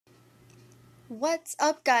What's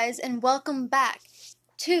up, guys, and welcome back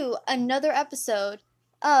to another episode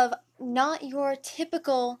of Not Your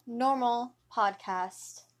Typical Normal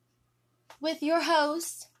Podcast with your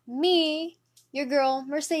host, me, your girl,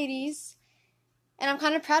 Mercedes. And I'm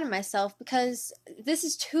kind of proud of myself because this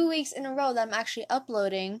is 2 weeks in a row that I'm actually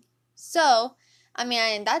uploading. So,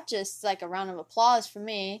 that's just like a round of applause for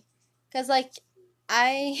me because,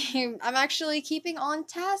 I'm actually keeping on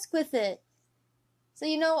task with it.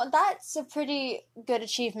 So, that's a pretty good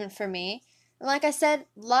achievement for me. And like I said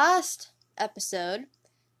last episode,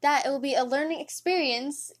 that it will be a learning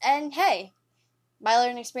experience. And hey, my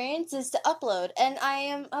learning experience is to upload. And I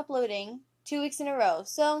am uploading 2 weeks in a row.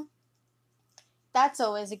 So, that's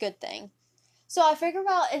always a good thing. So, I figured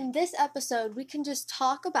out in this episode, we can just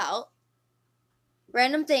talk about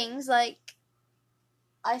random things like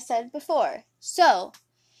I said before. So,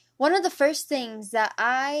 one of the first things that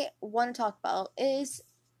I want to talk about is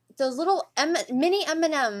those little mini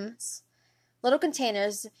M&Ms, little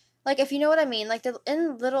containers. Like, if you know what I mean, like they're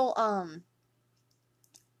in little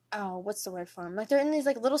what's the word for them? Like they're in these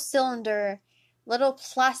like little cylinder, little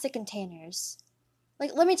plastic containers.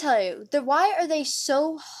 Like, let me tell you, why are they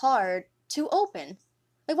so hard to open?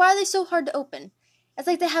 Like, why are they so hard to open? It's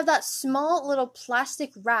like they have that small little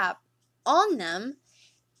plastic wrap on them.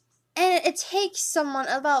 And it takes someone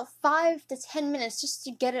about 5 to 10 minutes just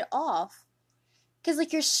to get it off. Because,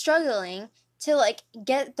 like, you're struggling to, like,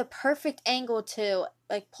 get the perfect angle to,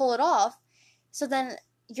 like, pull it off. So then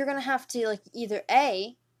you're going to have to, like, either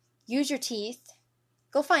A, use your teeth,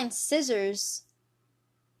 go find scissors,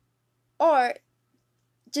 or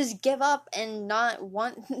just give up and not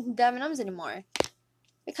want the M&Ms anymore.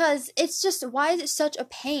 Because it's just, why is it such a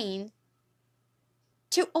pain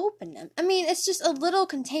to open them? I mean, it's just a little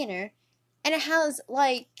container, and it has,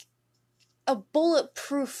 like, a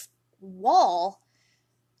bulletproof wall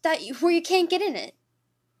where you can't get in it.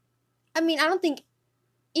 I mean, I don't think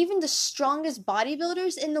even the strongest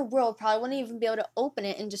bodybuilders in the world probably wouldn't even be able to open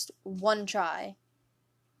it in just one try.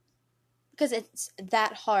 Because it's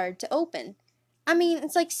that hard to open. I mean,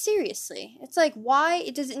 it's like, seriously. It's like, why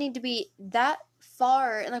does it need to be that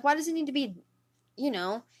far? And, like, why does it need to be,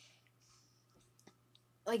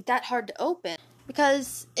 like, that hard to open?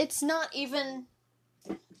 Because it's not even,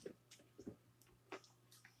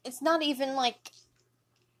 like,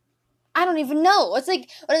 I don't even know. It's like,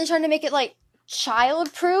 are they trying to make it, like,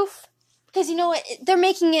 child-proof? Because, you know what, they're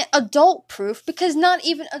making it adult-proof, because not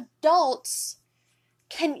even adults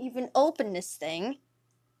can even open this thing.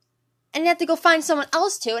 And you have to go find someone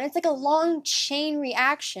else to, and it's like a long chain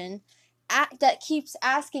reaction that keeps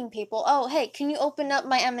asking people, oh, hey, can you open up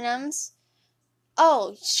my M&Ms?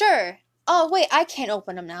 Oh, sure. Oh, wait, I can't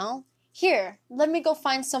open them now. Here, let me go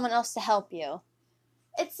find someone else to help you.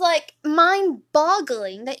 It's like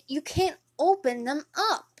mind-boggling that you can't open them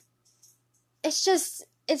up. It's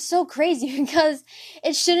so crazy because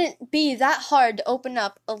it shouldn't be that hard to open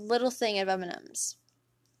up a little thing of M&Ms.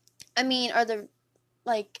 I mean, are the,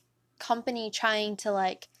 like, company trying to,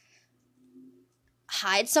 like,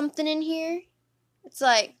 hide something in here? It's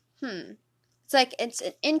like, It's like, it's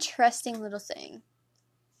an interesting little thing.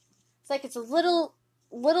 It's like, it's a little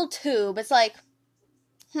tube. It's like,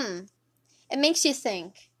 It makes you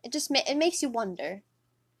think. It makes you wonder.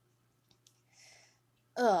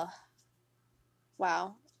 Ugh.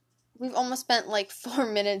 Wow. We've almost spent like 4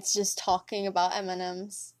 minutes just talking about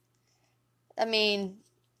M&Ms. I mean,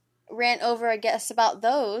 rant over, I guess, about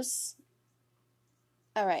those.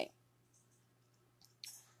 Alright.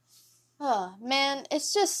 Oh, man,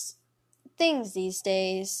 it's just things these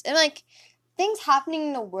days. And, like, things happening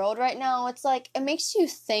in the world right now, it's like, it makes you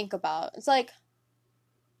think about. It's like,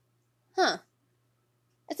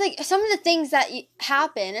 It's like some of the things that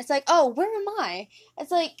happen, it's like, oh, where am I?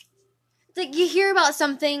 It's like you hear about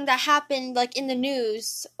something that happened, like, in the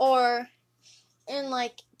news or in,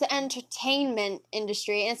 like, the entertainment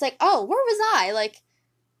industry, and it's like, oh, where was I? Like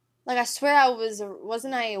I swear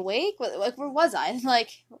wasn't I awake? Like, where was I?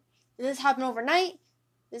 Like, did this happen overnight?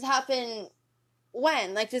 Does it happen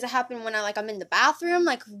when? Like, does it happen when I'm in the bathroom?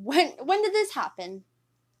 Like, when did this happen?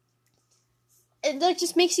 It, like,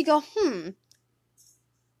 just makes you go,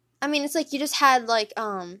 I mean, it's like you just had, like,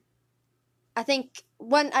 I think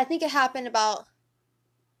it happened about,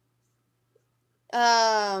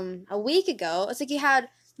 a week ago. It's like you had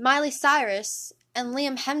Miley Cyrus and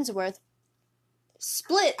Liam Hemsworth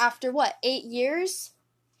split after, 8 years?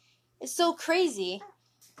 It's so crazy.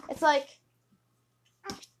 It's like,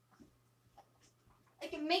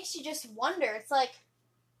 it makes you just wonder. It's like,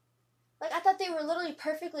 I thought they were literally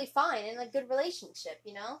perfectly fine in a good relationship,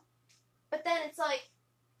 you know? But then it's like,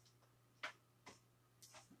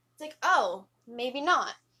 oh, maybe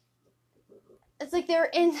not. It's like they're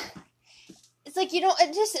in. It's like,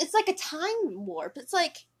 it's like a time warp. It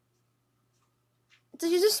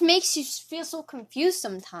just makes you feel so confused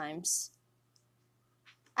sometimes.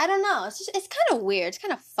 I don't know. It's kind of weird. It's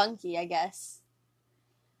kind of funky, I guess.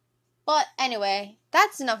 But anyway,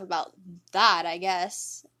 that's enough about that, I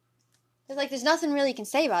guess. Cause there's nothing really you can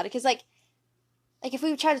say about it. Cause if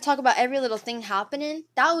we try to talk about every little thing happening,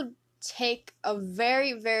 that would take a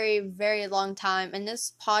very, very, very long time, and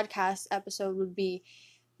this podcast episode would be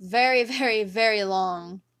very, very, very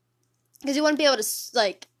long. Because you wouldn't be able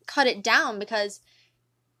to cut it down, because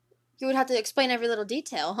you would have to explain every little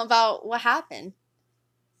detail about what happened.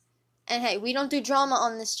 And hey, we don't do drama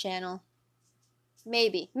on this channel.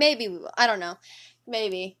 Maybe we will. I don't know.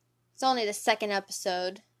 Maybe. It's only the second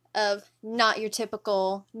episode of Not Your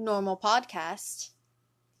Typical Normal Podcast.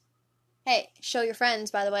 Hey, show your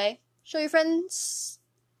friends, by the way. Show your friends.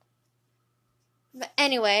 But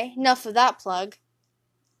anyway, enough of that plug.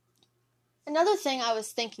 Another thing I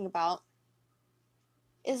was thinking about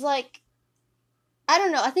is I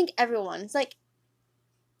don't know, I think everyone's like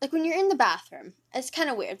when you're in the bathroom, it's kind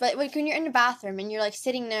of weird, but when you're in the bathroom and you're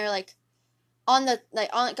sitting there on the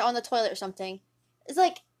toilet or something, it's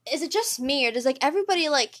is it just me, or does everybody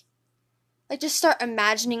just start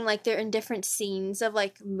imagining they're in different scenes of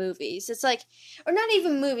movies? It's or not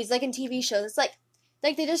even movies, in TV shows. It's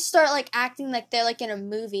they just start acting they're in a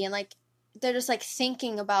movie, and they're just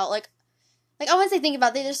thinking about I wouldn't say think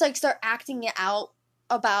about, they just start acting it out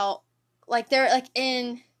about they're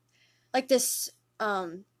in this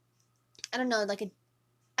I don't know,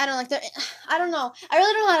 I don't know. I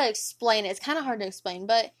really don't know how to explain it. It's kind of hard to explain,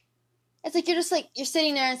 but it's you're just you're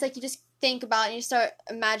sitting there, and it's you just think about it, and you start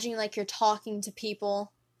imagining you're talking to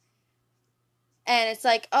people, and it's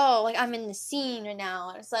oh, I'm in the scene right now,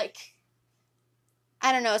 and it's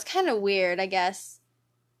I don't know, it's kind of weird, I guess.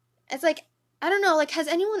 It's I don't know, has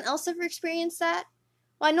anyone else ever experienced that?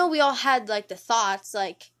 Well, I know we all had the thoughts,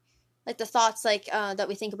 the thoughts that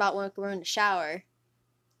we think about when we're in the shower,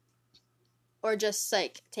 or just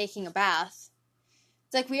taking a bath.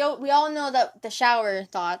 It's we all know that the shower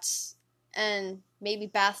thoughts, and maybe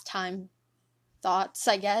bath time thoughts,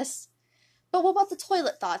 I guess. But what about the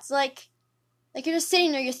toilet thoughts? You're just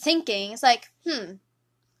sitting there, you're thinking. It's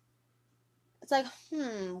It's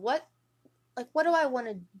what do I want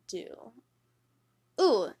to do?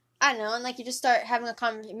 Ooh, I don't know. And you just start having a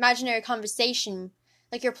imaginary conversation,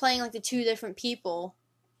 you're playing the two different people,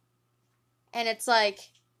 and it's I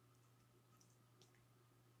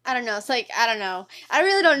don't know. It's I don't know. I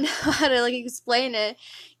really don't know how to explain it,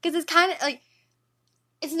 because it's kind of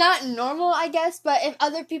it's not normal, I guess. But if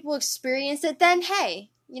other people experience it, then hey,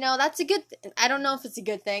 that's a good thing. I don't know if it's a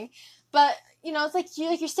good thing, but it's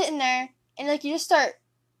you're sitting there, and you just start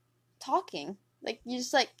talking, you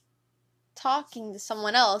just talking to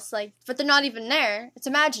someone else, but they're not even there. It's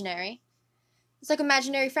imaginary. It's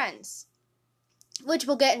imaginary friends, which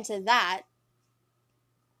we'll get into that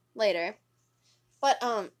later. But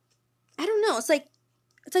I don't know. It's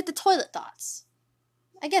the toilet thoughts.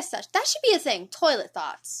 I guess that should be a thing. Toilet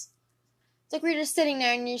thoughts. It's we're just sitting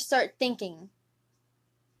there and you start thinking.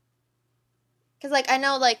 Cause I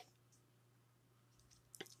know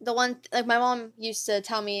the one my mom used to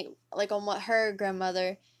tell me on what her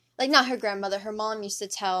grandmother, not her grandmother, her mom used to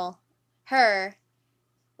tell her,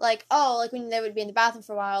 oh, when they would be in the bathroom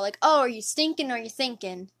for a while, oh, are you stinking or are you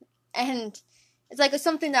thinking? And it's it's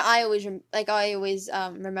something that I always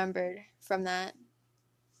remembered from that.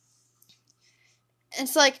 And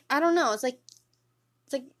it's I don't know, it's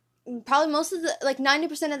probably most of the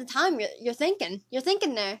 90% of the time you're thinking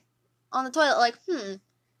there on the toilet,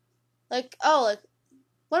 oh,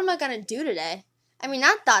 what am I gonna do today? I mean,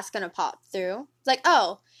 that thought's gonna pop through. It's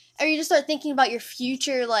oh, or you just start thinking about your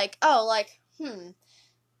future, oh,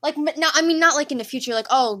 not, I mean, not in the future,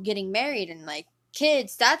 oh, getting married and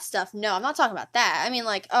kids, that stuff. No, I'm not talking about that. I mean,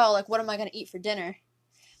 oh, what am I gonna eat for dinner?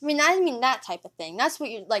 I mean, that type of thing. That's what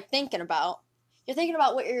you're thinking about. You're thinking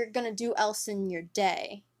about what you're gonna do else in your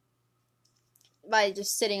day by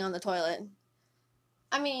just sitting on the toilet.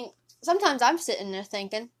 I mean, sometimes I'm sitting there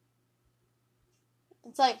thinking.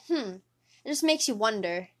 It's it just makes you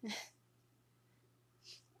wonder.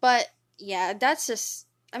 But yeah, that's just,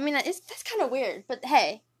 I mean, that's kind of weird. But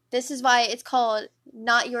hey, this is why it's called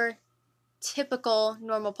Not Your Typical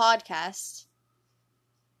Normal Podcast.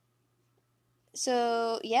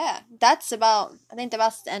 So yeah, I think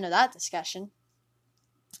that's the end of that discussion.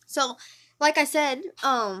 So, like I said,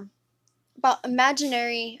 about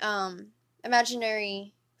imaginary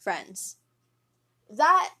friends.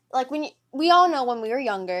 That, we all know when we were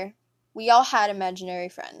younger, we all had imaginary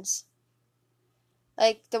friends.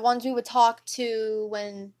 Like, the ones we would talk to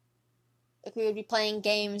when, like, we would be playing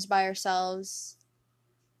games by ourselves.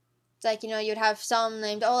 It's like, you'd have some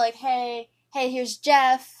named, oh, like, hey, here's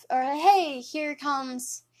Jeff, or hey, here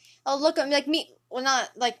comes, oh, look at me, like, me, well, not,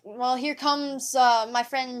 like, well, here comes, my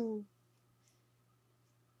friend,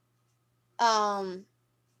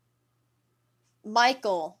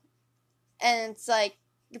 Michael, and it's like,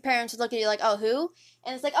 your parents would look at you like, oh, who?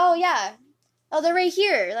 And it's like, oh, yeah, oh, they're right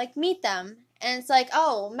here, like, meet them, and it's like,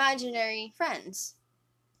 oh, imaginary friends,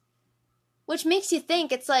 which makes you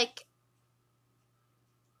think, it's like,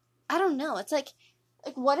 I don't know, it's like,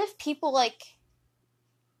 what if people, like,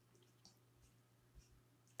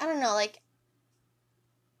 I don't know, like,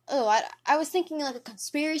 oh, I was thinking like a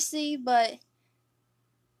conspiracy, but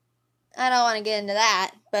I don't want to get into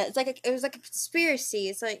that. But it's like it was like a conspiracy.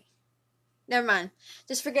 It's like, never mind.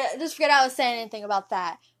 Just forget I was saying anything about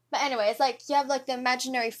that. But anyway, it's like you have like the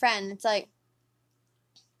imaginary friend. It's like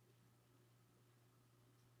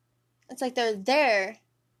they're there,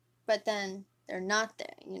 but then they're not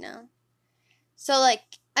there. So like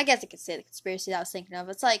I guess I could say the conspiracy that I was thinking of.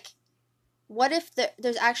 It's like, what if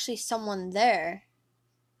there's actually someone there,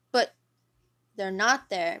 but they're not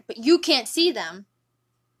there, but you can't see them,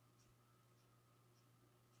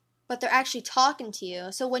 but they're actually talking to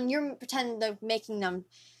you. So when you're pretending they're making them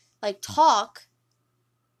like talk,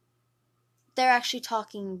 they're actually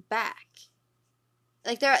talking back.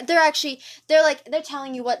 Like they're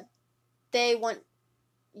telling you what they want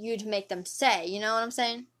you to make them say. You know what I'm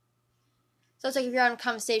saying? So it's like if you're having a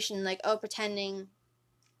conversation, like, oh, pretending,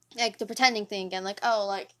 like the pretending thing again, like,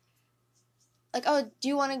 oh, oh, do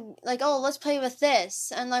you want to, like, oh, let's play with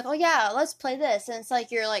this, and like, oh yeah, let's play this, and it's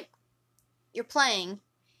like you're playing,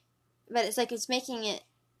 but it's like it's making it,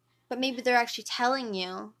 but maybe they're actually telling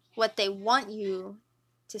you what they want you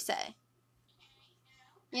to say.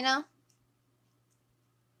 You know?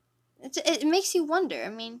 It makes you wonder. I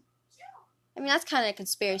mean that's kind of a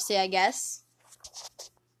conspiracy, I guess.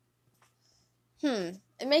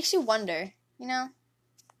 It makes you wonder, Ugh.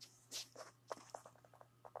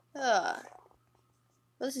 Well,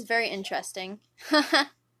 this is very interesting.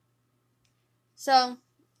 So,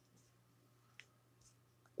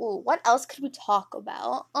 what else could we talk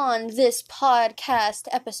about on this podcast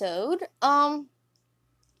episode? I'm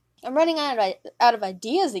running out of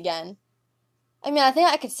ideas again. I mean, I think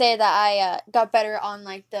I could say that I got better on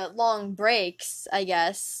like the long breaks, I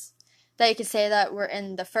guess. That you could say that were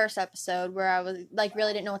in the first episode where I was like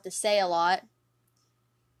really didn't know what to say a lot.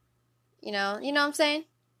 You know what I'm saying?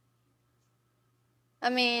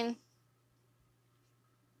 I mean,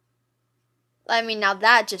 now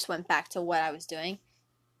that just went back to what I was doing.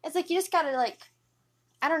 It's like you just gotta like,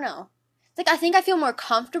 I don't know. It's like I think I feel more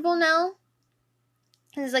comfortable now.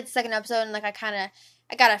 This is like the second episode, and like I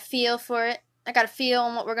got a feel for it. I got a feel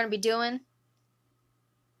on what we're gonna be doing.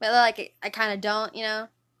 But like I kind of don't,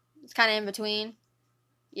 It's kind of in between.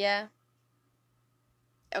 Yeah.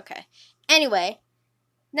 Okay. Anyway,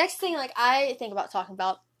 next thing like I think about talking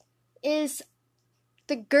about is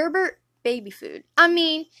the Gerber baby food. I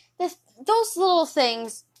mean, those little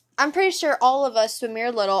things, I'm pretty sure all of us when we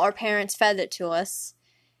were little, our parents fed it to us.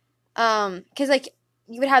 Because like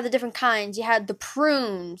you would have the different kinds. You had the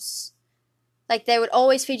prunes. Like they would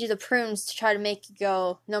always feed you the prunes to try to make you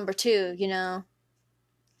go number 2,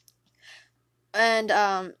 And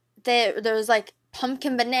there was like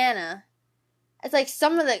pumpkin banana. It's like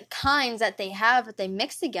some of the kinds that they have that they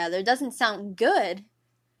mix together doesn't sound good.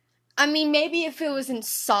 I mean, maybe if it was in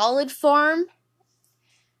solid form,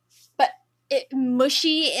 but it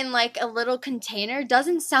mushy in like a little container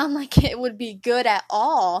doesn't sound like it would be good at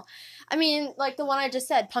all. I mean, like the one I just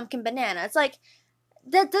said, pumpkin banana. It's like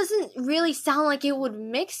that doesn't really sound like it would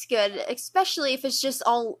mix good, especially if it's just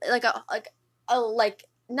all like like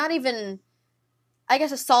not even, I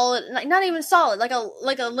guess, a solid, not even solid, like a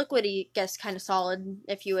liquidy, I guess, kind of solid,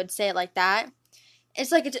 if you would say it like that.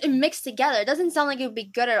 It's like it mixed together. It doesn't sound like it would be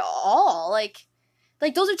good at all. Like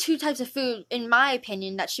those are two types of food, in my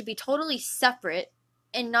opinion, that should be totally separate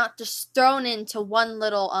and not just thrown into one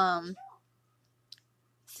little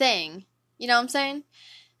thing. You know what I'm saying?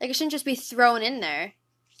 Like it shouldn't just be thrown in there,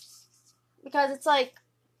 because it's like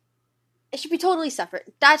it should be totally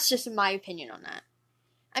separate. That's just my opinion on that.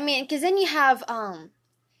 I mean, because then you have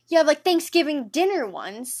like Thanksgiving dinner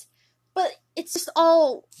ones, but it's just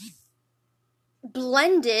all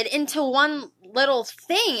blended into one little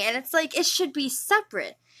thing, and it's like it should be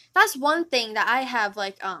separate. That's one thing that I have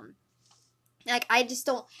like I just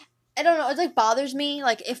don't, I don't know, it like bothers me.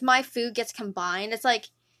 Like if my food gets combined, it's like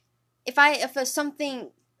if something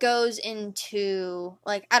goes into,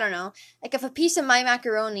 like, I don't know, like if a piece of my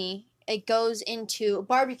macaroni it goes into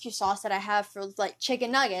barbecue sauce that I have for like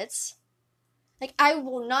chicken nuggets, like I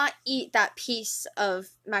will not eat that piece of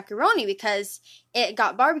macaroni because it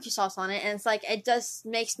got barbecue sauce on it, and it's like it just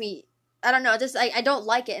makes me, I don't know, just I don't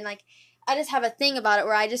like it, and like I just have a thing about it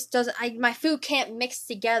where I just doesn't, my food can't mix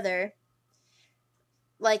together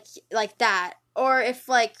like that. Or if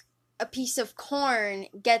like a piece of corn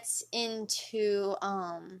gets into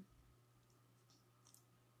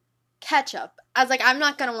ketchup, I was like, I'm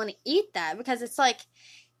not gonna want to eat that because it's like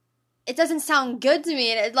it doesn't sound good to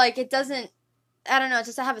me, and it doesn't, I don't know,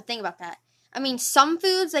 just I have a thing about that. I mean, some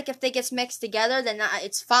foods, like if they get mixed together, then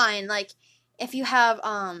it's fine. Like if you have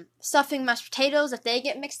stuffing mashed potatoes, if they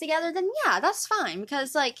get mixed together, then yeah, that's fine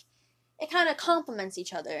because like it kind of complements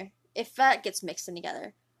each other if that gets mixed in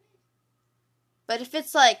together. But if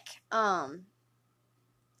it's like I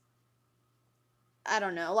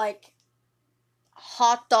don't know, like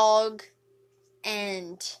hot dog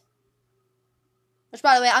and, which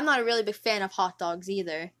by the way, I'm not a really big fan of hot dogs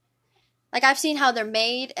either. Like I've seen how they're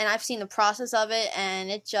made and I've seen the process of it, and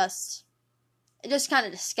it just kind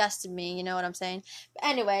of disgusted me, you know what I'm saying? But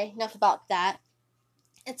anyway, enough about that.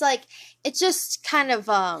 It's like it just kind of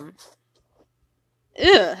ugh,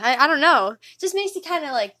 I don't know. It just makes it kind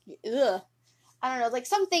of like ugh. I don't know, like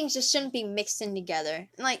some things just shouldn't be mixed in together.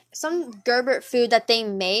 And like some Gerber food that they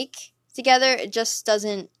make together, it just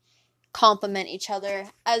doesn't complement each other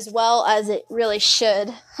as well as it really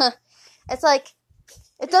should. It's like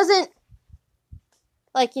it doesn't,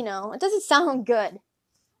 like, you know, it doesn't sound good.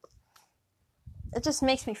 It just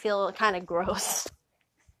makes me feel kind of gross.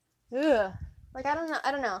 Ugh. Like I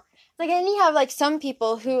don't know. Like, and you have like some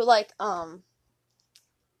people who like I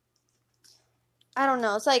don't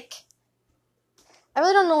know. It's like I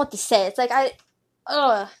really don't know what to say. It's like I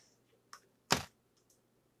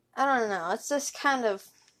don't know. It's just kind of,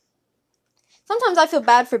 sometimes I feel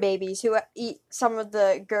bad for babies who eat some of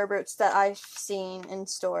the Gerberts that I've seen in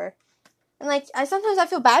store. And like sometimes I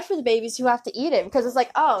feel bad for the babies who have to eat it because it's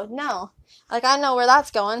like, oh no. Like I know where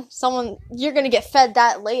that's going. You're going to get fed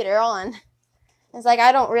that later on. It's like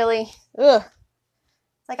I don't really ugh.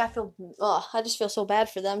 It's like I just feel so bad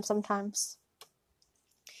for them sometimes.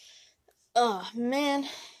 Oh, man.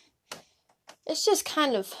 It's just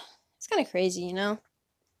kind of crazy, you know?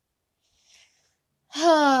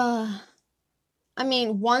 I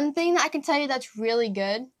mean, one thing that I can tell you that's really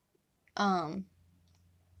good, like,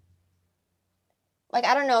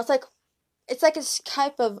 I don't know, it's like a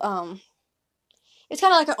type of, it's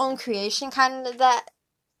kind of like our own creation, kind of that,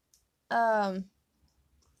 I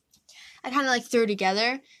kind of like threw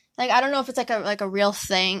together. Like, I don't know if it's like a real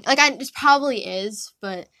thing. Like, it probably is,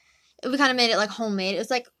 but we kind of made it like homemade. It was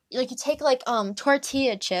like you take like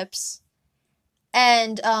tortilla chips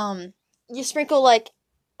and you sprinkle like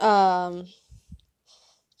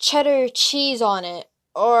cheddar cheese on it,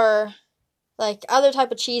 or like other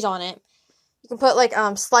type of cheese on it. You can put like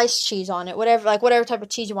sliced cheese on it, whatever type of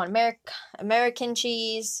cheese you want. American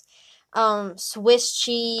cheese, Swiss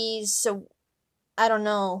cheese, so I don't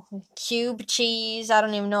know, cube cheese. I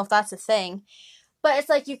don't even know if that's a thing. But it's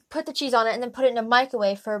like you put the cheese on it and then put it in a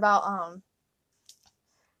microwave for about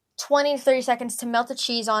 20 to 30 seconds to melt the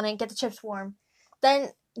cheese on it, get the chips warm. Then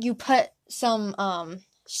you put some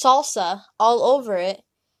salsa all over it,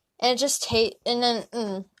 and it just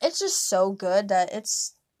it's just so good that it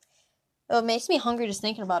makes me hungry just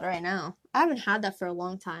thinking about it right now. I haven't had that for a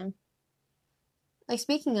long time. Like,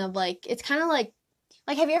 speaking of, like, it's kind of like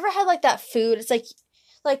have you ever had like that food? It's like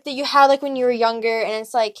that you had like when you were younger, and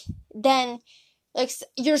it's like then like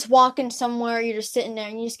you're just walking somewhere, you're just sitting there,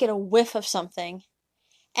 and you just get a whiff of something,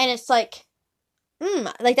 and it's like,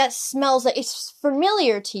 like that smells like it's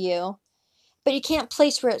familiar to you, but you can't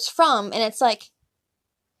place where it's from, and it's like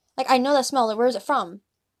I know that smell. Like, where is it from?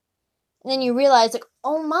 And then you realize, like,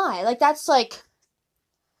 oh my, like that's like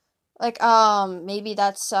maybe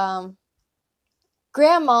that's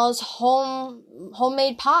grandma's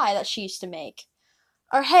homemade pie that she used to make,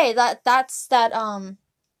 or hey, that's that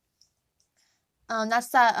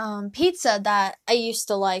pizza that I used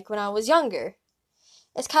to like when I was younger.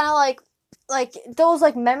 It's kind of like those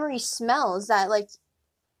like memory smells that like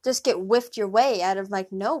just get whiffed your way out of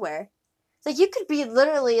like nowhere. It's like you could be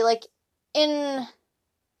literally like in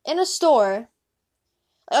a store,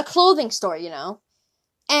 a clothing store, you know,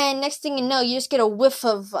 and next thing you know, you just get a whiff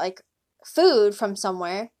of like food from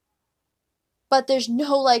somewhere, but there's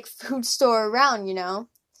no like food store around, you know,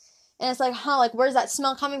 and it's like, like where's that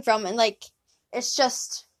smell coming from? And like it's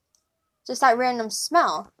just that random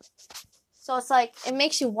smell. So it's like it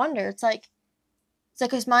makes you wonder. It's like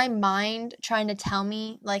is my mind trying to tell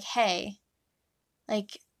me like, hey,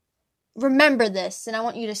 like remember this and I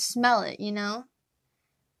want you to smell it, you know?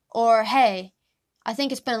 Or, hey, I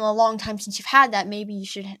think it's been a long time since you've had that. Maybe you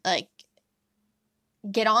should, like,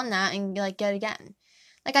 get on that and, like, get it again.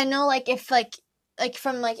 Like, I know, like, if, like,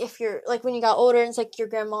 from, like, if you're, like, when you got older and it's, like, your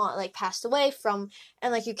grandma, like, passed away from,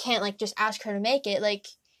 and, like, you can't, like, just ask her to make it, like,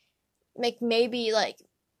 maybe, like,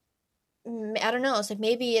 I don't know, it's, like,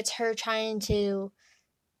 maybe it's her trying to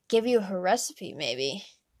give you her recipe, maybe.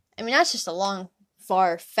 I mean, that's just a long,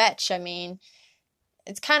 far fetch. I mean,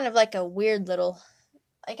 it's kind of, like, a weird little,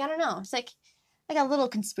 like, I don't know, it's, like a little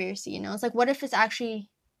conspiracy, you know? It's, like, what if it's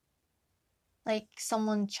actually, like,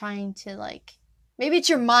 someone trying to, like, maybe it's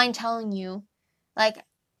your mind telling you, like,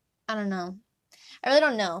 I don't know. I really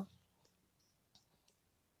don't know.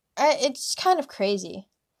 It's kind of crazy.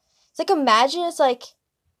 It's like, imagine it's like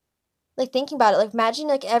thinking about it, like, imagine,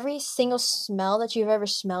 like, every single smell that you've ever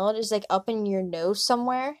smelled is, like, up in your nose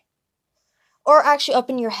somewhere. Or actually up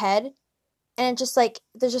in your head. And it just, like,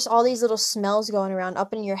 there's just all these little smells going around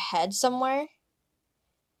up in your head somewhere.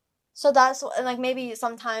 So that's, and, like, maybe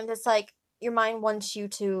sometimes it's, like, your mind wants you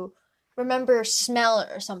to remember smell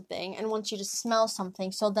or something. And wants you to smell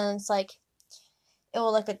something. So then it's, like, it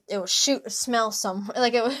will shoot a smell somewhere,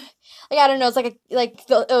 like it, like, I don't know, it's like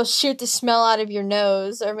it'll shoot the smell out of your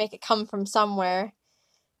nose or make it come from somewhere,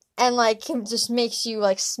 and, like, it just makes you,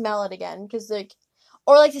 like, smell it again, because, like,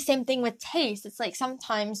 or, like, the same thing with taste. It's like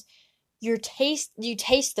sometimes you taste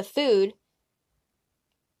the food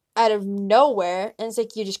out of nowhere, and it's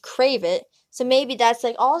like you just crave it. So maybe that's,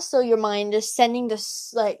 like, also your mind is sending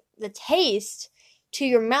this, like, the taste to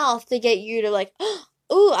your mouth to get you to, like,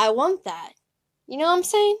 ooh, I want that. You know what I'm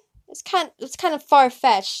saying? It's kind of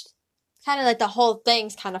far-fetched. Kind of like the whole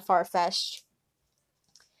thing's kind of far-fetched.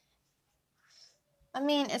 I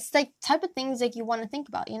mean, it's like type of things like you want to think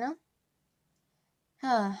about, you know?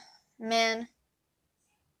 Man.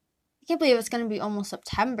 I can't believe it's going to be almost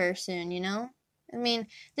September soon, you know? I mean,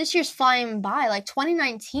 this year's flying by. Like,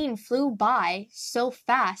 2019 flew by so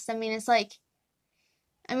fast. I mean, it's like,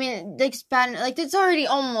 it's been, like, it's already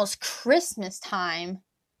almost Christmas time.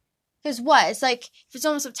 Because what? It's like, if it's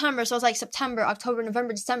almost September, so it's like September, October,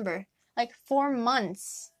 November, December. Like, 4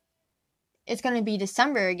 months. It's going to be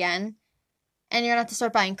December again. And you're going to have to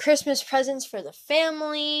start buying Christmas presents for the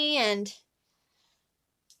family. And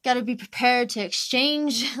got to be prepared to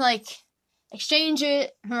exchange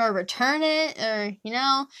it or return it. Or, you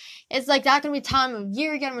know. It's like that going to be time of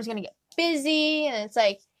year again where it's going to get busy. And it's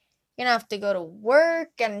like, you're going to have to go to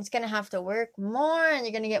work, and it's going to have to work more, and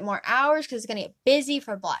you're going to get more hours because it's going to get busy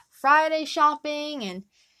for Black Friday shopping, and,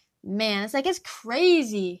 man, it's like, it's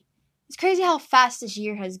crazy. It's crazy how fast this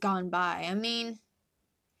year has gone by. I mean,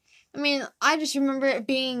 I just remember it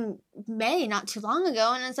being May not too long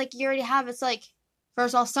ago, and it's like, you already have, it's like,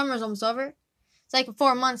 first of all, summer's almost over. It's like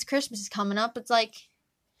 4 months, Christmas is coming up. It's like,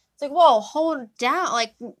 whoa, hold down,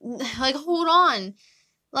 like, hold on.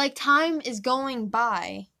 Like, time is going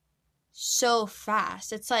by so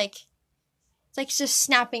fast. It's like just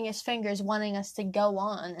snapping his fingers, wanting us to go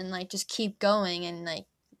on and, like, just keep going, and, like,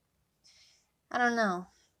 I don't know.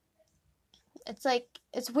 It's like,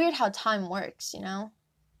 it's weird how time works, you know?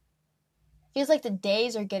 It feels like the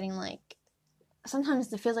days are getting, like,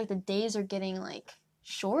 sometimes it feels like the days are getting, like,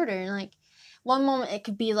 shorter, and, like, one moment it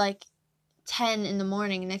could be, like, 10 in the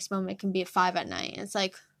morning, and next moment it can be at 5 at night. It's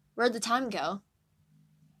like, where'd the time go?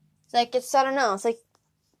 It's like, I don't know, it's like,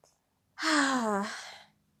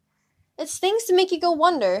 it's things to make you go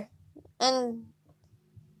wonder, and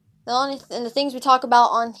the things we talk about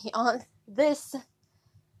on this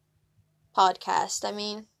podcast. I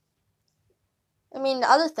mean, the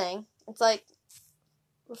other thing, it's like,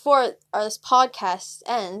 before this podcast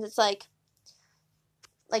ends, it's like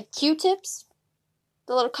Q-tips,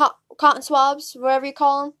 the little cotton swabs, whatever you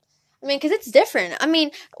call them. I mean, because it's different. I mean,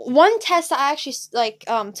 one test that I actually, like,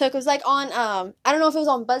 took was, like, on, I don't know if it was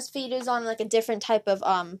on BuzzFeed, it was on, like, a different type of,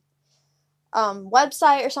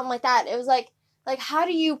 website or something like that. It was, like, how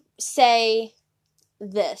do you say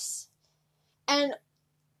this? And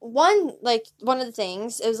one of the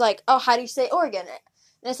things, it was, like, oh, how do you say Oregon?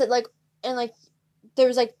 And I said, like, and, like, there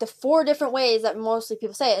was, like, the 4 different ways that mostly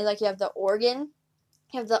people say it. And, like, you have the Oregon,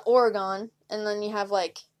 you have the Oregon, and then you have,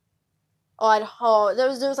 like, there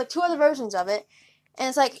was like 2 other versions of it, and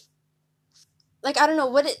it's like, I don't know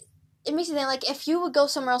what it makes you think, like, if you would go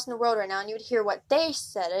somewhere else in the world right now and you would hear what they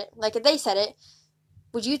said it, like, if they said it,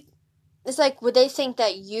 it's like, would they think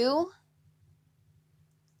that you,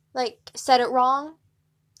 like, said it wrong,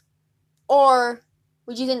 or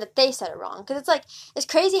would you think that they said it wrong? Because it's like, it's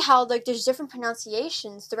crazy how, like, there's different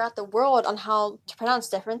pronunciations throughout the world on how to pronounce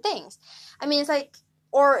different things. I mean, it's like,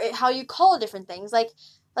 or how you call different things, like,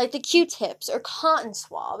 like the Q-tips or cotton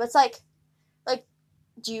swab. It's like,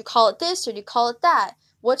 do you call it this or do you call it that?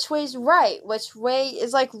 Which way's right? Which way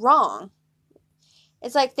is like wrong?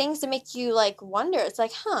 It's like things that make you like wonder. It's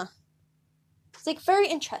like, huh. It's like very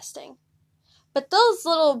interesting. But those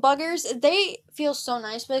little buggers, they feel so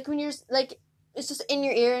nice. But like when you're like, it's just in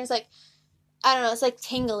your ear and it's like, I don't know, it's like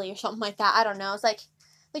tingly or something like that. I don't know. It's like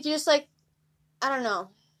you just like, I don't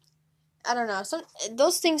know.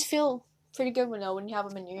 Those things feel pretty good when you have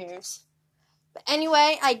them in your ears. But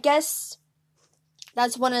anyway, I guess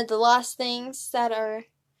that's one of the last things that are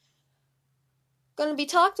going to be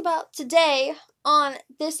talked about today on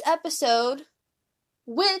this episode,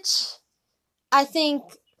 which I think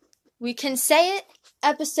we can say it,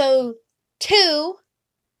 episode 2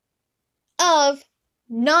 of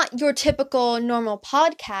Not Your Typical Normal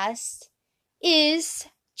Podcast is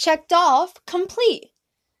checked off complete.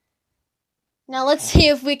 Now let's see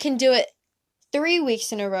if we can do it 3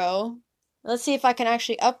 weeks in a row. Let's see if I can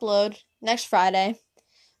actually upload next Friday.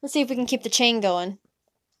 Let's see if we can keep the chain going.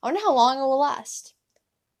 I wonder how long it will last.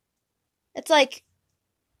 It's like,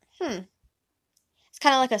 it's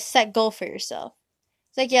kind of like a set goal for yourself.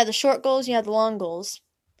 It's like you have the short goals, you have the long goals.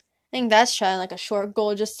 I think that's trying like a short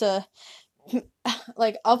goal just to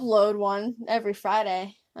like upload one every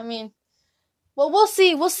Friday. I mean, well, we'll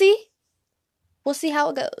see. We'll see how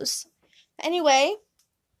it goes. Anyway,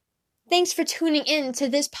 thanks for tuning in to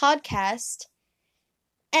this podcast.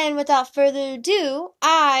 And without further ado,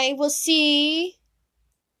 I will see,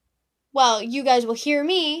 well, you guys will hear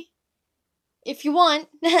me, if you want,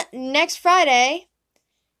 next Friday.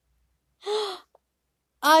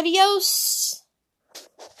 Adios.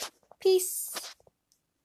 Peace.